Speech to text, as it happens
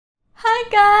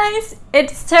guys,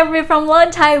 it's Shelby from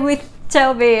Learn Thai with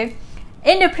Shelby.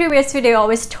 In the previous video, I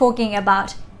was talking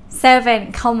about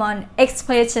 7 common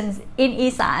expressions in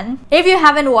Isaan. If you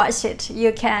haven't watched it,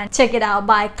 you can check it out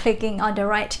by clicking on the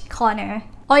right corner.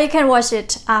 Or you can watch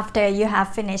it after you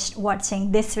have finished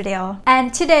watching this video.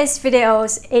 And today's video,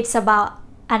 it's about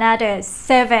another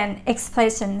 7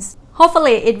 expressions.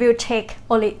 Hopefully it will take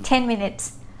only 10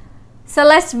 minutes. So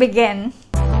let's begin.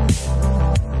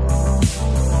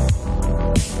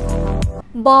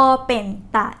 บ่เป็น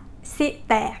ตาสิ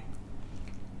แตก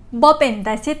บ่เป็นต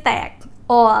าสิแตก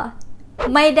or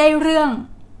ไม่ได้เรื่อง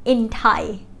in Thai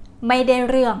ไม่ได้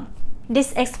เรื่อง This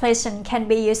expression can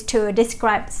be used to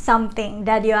describe something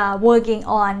that you are working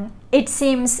on. It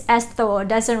seems as though it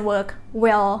doesn't work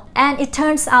well, and it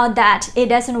turns out that it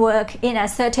doesn't work in a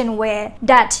certain way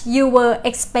that you were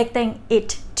expecting it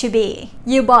to be.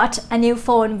 You bought a new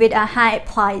phone with a high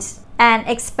price and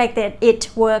expected it to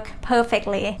work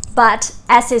perfectly, but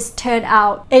as it turned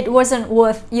out, it wasn't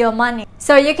worth your money.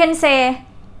 So you can say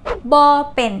บ่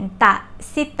เป็นตา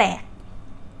สิแตก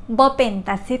บ่เป็นต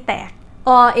าสิแตก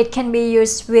or it can be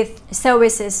used with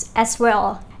services as well.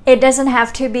 It doesn't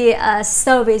have to be a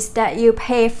service that you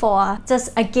pay for, just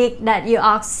a gig that you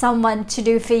ask someone to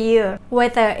do for you,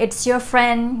 whether it's your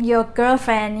friend, your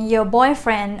girlfriend, your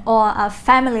boyfriend, or a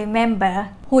family member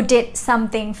who did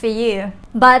something for you,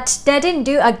 but they didn't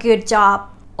do a good job,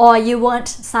 or you weren't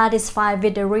satisfied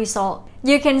with the result.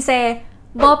 You can say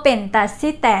บ่เป็นตาสิ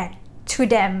แตก to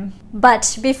them, but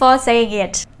before saying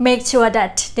it, make sure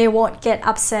that they won't get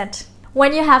upset.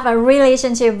 When you have a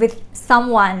relationship with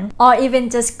someone, or even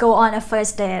just go on a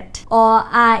first date, or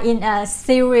are in a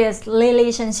serious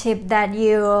relationship that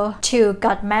you two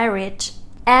got married,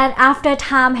 and after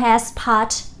time has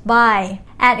passed by,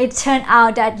 and it turned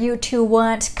out that you two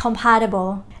weren't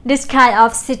compatible, this kind of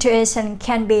situation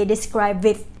can be described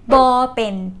with บ่เป็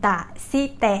นตาสิ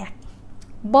แตก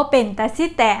บ่เป็นตาสิ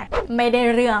แตก ไม่ได้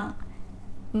เรื่อง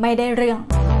ไม่ได้เรื่อง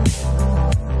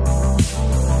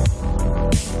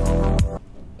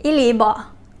อีหลีบ่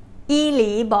อีห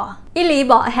ลีบ่อีหลี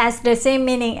บ่ has the same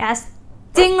meaning as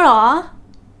จริงเหรอ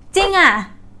จริงอ่ะ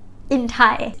in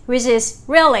Thai, which is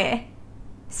really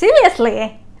seriously.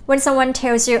 When someone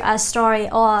tells you a story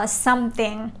or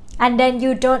something and then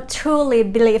you don't truly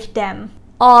believe them,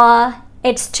 or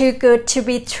it's too good to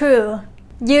be true,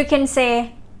 you can say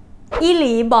อีห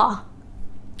ลีบ่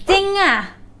จริงอ่ะ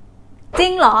จริ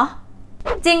งเหรอ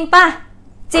จริงป่ะ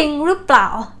จริงหรือเปล่า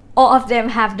All of them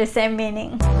have the same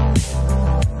meaning.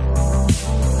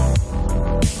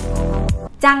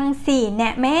 จังสี่แน่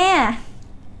แม่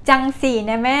จังสี่แ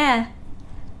น่แม่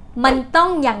มันต้อง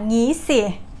อย่างนี้สิ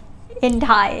In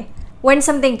Thai, when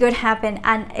something good happen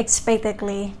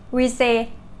unexpectedly, we say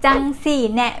จังสี่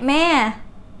แน่แม่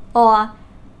or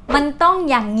มันต้อง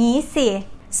อย่างนี้สิ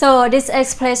So these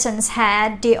expressions had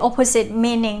the opposite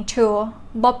meaning to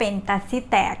บ่เป็นตาสิ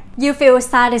แตก You feel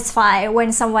satisfied when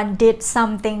someone did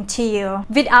something to you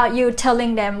without you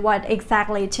telling them what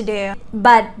exactly to do,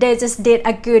 but they just did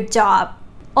a good job.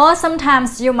 Or sometimes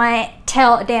you might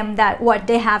tell them that what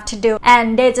they have to do and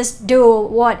they just do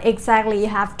what exactly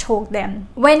you have told them.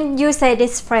 When you say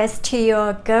this phrase to your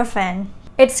girlfriend,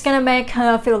 it's gonna make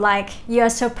her feel like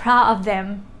you're so proud of them.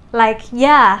 Like,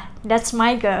 yeah, that's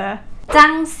my girl. จั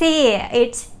งสิ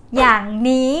it's อย่าง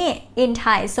นี้ in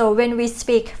Thai, so when we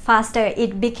speak faster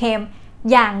it became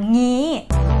อย่างนี้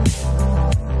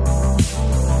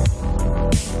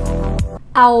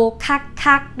เอา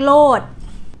คักโลด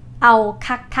เอา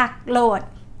คักโลด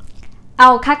เอา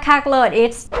คักโลด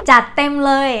it's จัดเต็มเ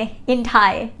ลย in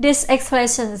Thai. These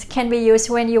expressions can be used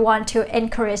when you want to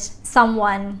encourage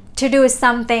someone to do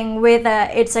something, whether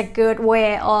it's a good way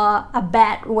or a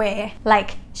bad way, like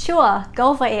sure, go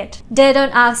for it. They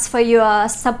don't ask for your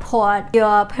support,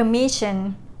 your permission,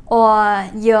 or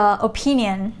your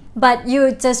opinion, but you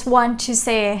just want to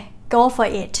say go for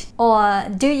it, or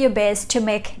do your best to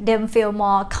make them feel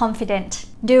more confident.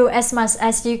 Do as much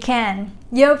as you can.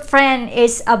 Your friend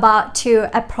is about to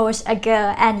approach a girl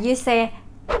and you say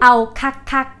เอา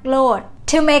คักโลด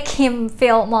to make him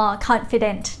feel more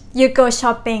confident. You go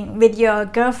shopping with your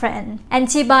girlfriend and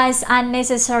she buys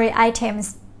unnecessary items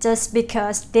just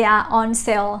because they are on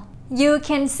sale. You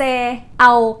can say เอ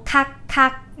าคั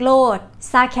กโลด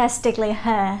sarcastically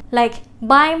her, like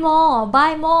buy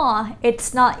more, it's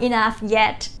not enough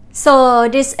yet. So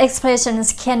these expressions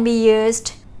can be used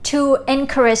to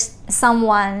encourage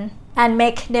someone and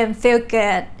make them feel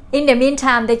good. In the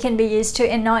meantime, they can be used to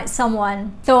annoy someone.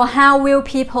 So how will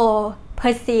people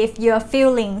perceive your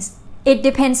feelings? It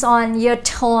depends on your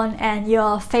tone and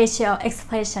your facial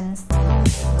expressions.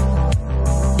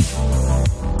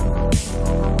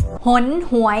 หน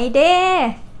หวยเด้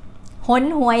หน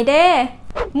หวยเด้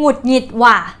หงุดหงิด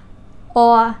ว่ะ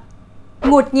or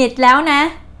หงุดหงิดแล้วนะ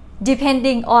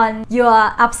depending on your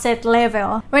upset level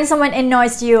when someone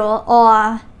annoys you or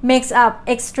makes up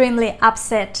extremely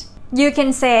upset you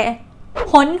can say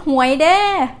หนหวยเด้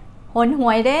หนห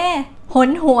วยเด้หน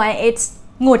หวย it's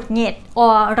หงุดหงิด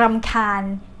or รำคาญ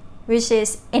which is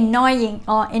annoying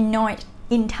or annoyed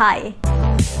in Thai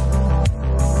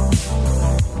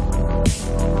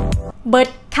เบิด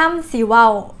คำสิเว้า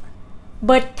เ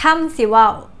บิดคำสิเว้า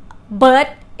เบิด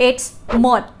it's หม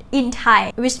ดin Thai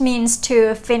which means to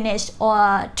finish or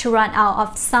to run out of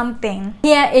something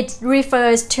here it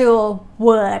refers to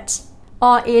words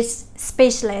or it's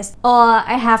speechless or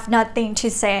I have nothing to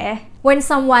say when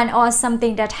someone or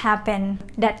something that happened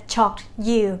that shocked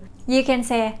you you can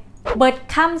say เบิด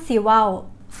คำสิเว้า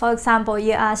for example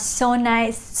you are so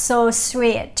nice so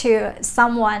sweet to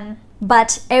someone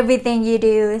but everything you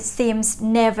do seems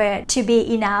never to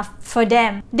be enough for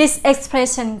them. This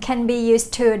expression can be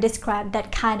used to describe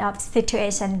that kind of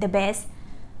situation the best.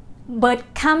 เบิด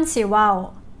คำสิเว้า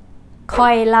คอ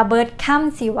ยละเบิดค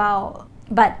ำสิเว้า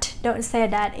but don't say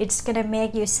that it's gonna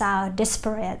make you sound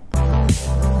desperate.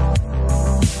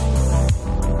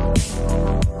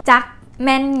 จักแ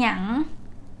ม่นหยัง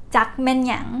จักแม่น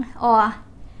หยัง or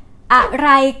อะไร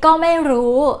ก็ไม่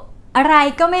รู้อะไร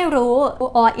ก็ไม่รู้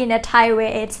or in a Thai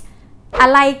way it's อะ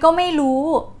ไรก็ไม่รู้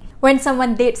when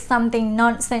someone did something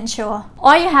nonsensical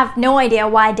or you have no idea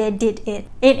why they did it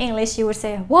in English you would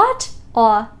say what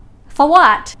or for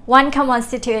what one common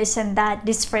situation that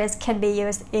this phrase can be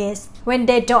used is when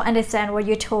they don't understand what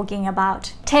you're talking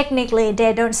about technically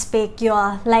they don't speak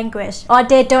your language or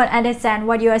they don't understand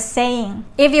what you are saying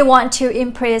if you want to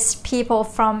impress people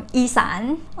from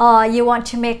Isaan or you want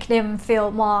to make them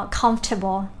feel more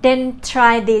comfortable then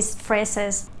try these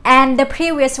phrases and the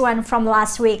previous one from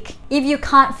last week if you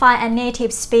can't find a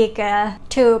native speaker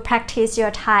to practice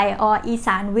your Thai or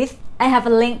Isaan with I have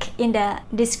a link in the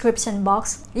description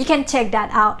box. You can check that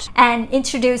out and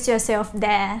introduce yourself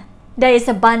there. There is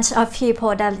a bunch of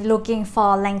people that are looking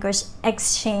for language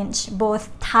exchange,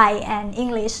 both Thai and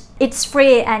English. It's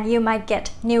free and you might get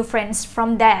new friends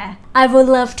from there. I would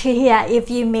love to hear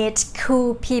if you meet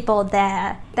cool people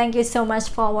there. Thank you so much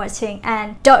for watching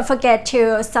and don't forget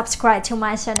to subscribe to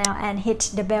my channel and hit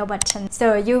the bell button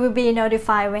so you will be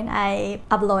notified when I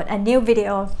upload a new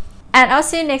video. And I'll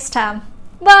see you next time.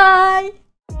 Bye!